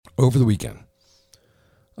over the weekend,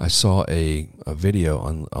 I saw a video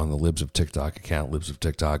on the Libs of TikTok account. Libs of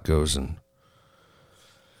TikTok goes and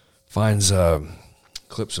finds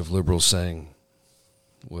clips of liberals saying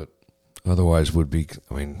what otherwise would be,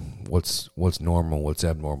 I mean, what's normal, what's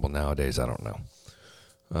abnormal nowadays, I don't know.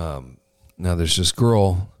 Now, there's this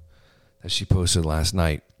girl that she posted last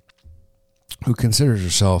night who considers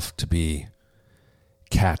herself to be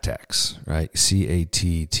Catix, right?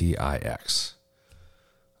 Cattix.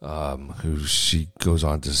 Who she goes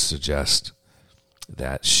on to suggest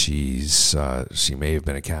that she may have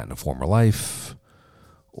been a cat in a former life,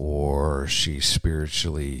 or she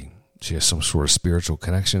has some sort of spiritual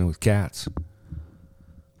connection with cats.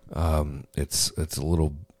 It's a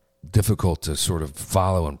little difficult to sort of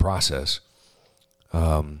follow and process.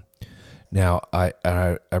 Now I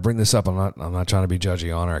bring this up. I'm not trying to be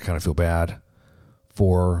judgy on her. I kind of feel bad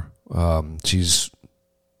for her.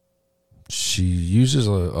 She uses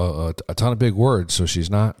a ton of big words, so she's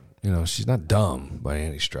not dumb by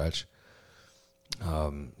any stretch.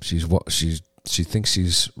 She thinks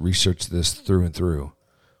she's researched this through and through.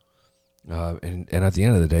 And at the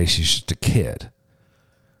end of the day, she's just a kid,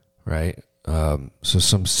 right? So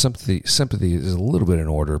some sympathy is a little bit in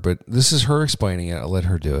order, but this is her explaining it. I'll let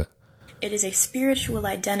her do it. It is a spiritual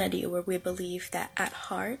identity where we believe that at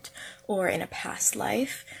heart or in a past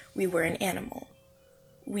life, we were an animal.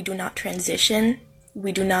 We do not transition.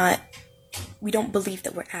 We don't believe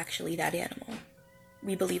that we're actually that animal.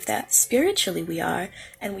 We believe that spiritually we are,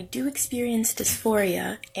 and we do experience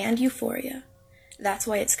dysphoria and euphoria. That's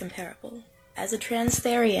why it's comparable. As a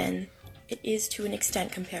transtherian, it is to an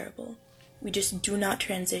extent comparable. We just do not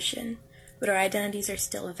transition, but our identities are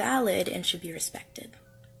still valid and should be respected.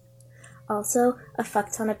 Also, a fuck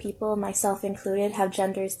ton of people, myself included, have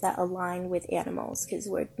genders that align with animals because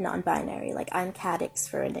we're non-binary. Like, I'm Catix,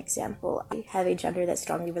 for an example. I have a gender that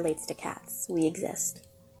strongly relates to cats. We exist.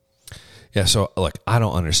 Yeah, so, look, I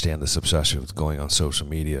don't understand this obsession with going on social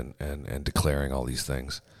media and declaring all these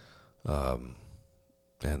things. And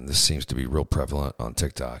this seems to be real prevalent on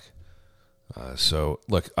TikTok. So,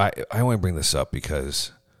 look, I only bring this up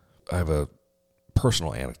because I have a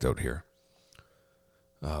personal anecdote here.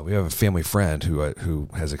 We have a family friend who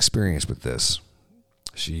has experience with this.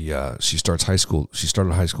 She started high school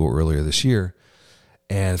earlier this year,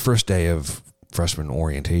 and the first day of freshman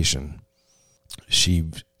orientation,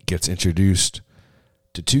 she gets introduced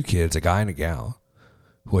to two kids, a guy and a gal,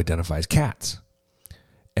 who identify as cats,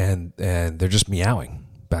 and they're just meowing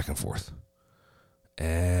back and forth,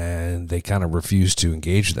 and they kind of refuse to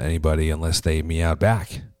engage with anybody unless they meow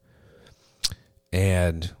back,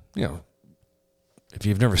 and if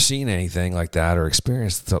you've never seen anything like that or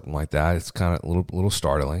experienced something like that, it's kind of a little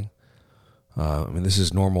startling. I mean, this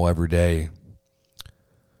is normal, everyday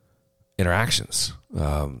interactions.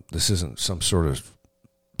 This isn't some sort of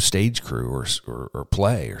stage crew or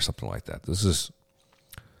play or something like that. This is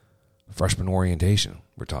freshman orientation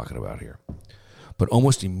we're talking about here. But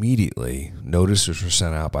almost immediately, notices were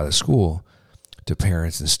sent out by the school to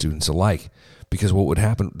parents and students alike, because what would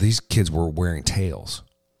happen, these kids were wearing tails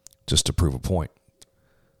just to prove a point.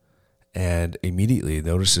 And immediately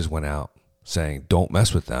notices went out saying, don't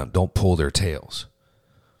mess with them. Don't pull their tails.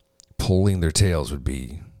 Pulling their tails would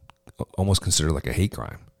be almost considered like a hate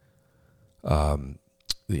crime.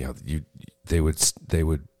 They would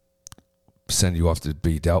send you off to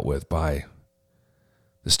be dealt with by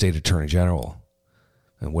the state attorney general,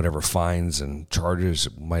 and whatever fines and charges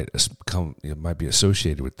might be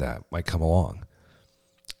associated with that might come along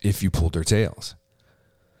if you pulled their tails.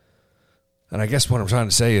 And I guess what I'm trying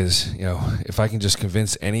to say is, if I can just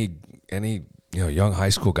convince any young high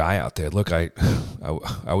school guy out there, look, I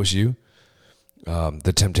was you.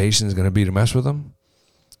 The temptation is going to be to mess with them.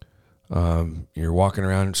 You're walking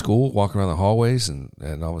around school, walking around the hallways, and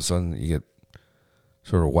all of a sudden you get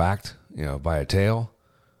sort of whacked, by a tail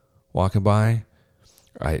walking by.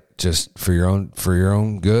 Right? Just for your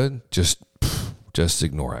own good, just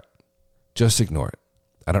ignore it. Just ignore it.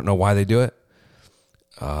 I don't know why they do it.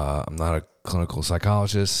 I'm not a clinical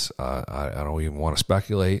psychologist. I don't even want to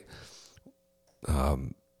speculate. But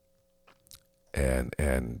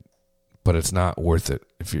it's not worth it.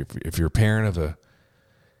 If you're a parent of a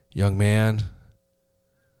young man,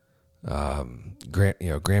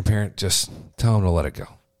 grandparent, just tell them to let it go.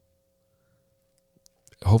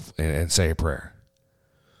 Hope and say a prayer.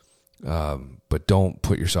 But don't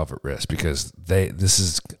put yourself at risk, because this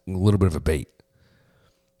is a little bit of a bait.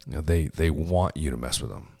 They want you to mess with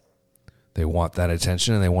them. They want that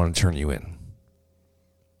attention, and they want to turn you in.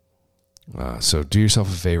 So do yourself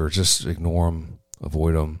a favor. Just ignore them,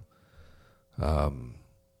 avoid them.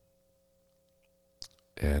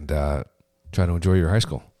 and try to enjoy your high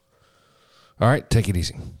school. All right, take it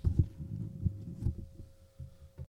easy.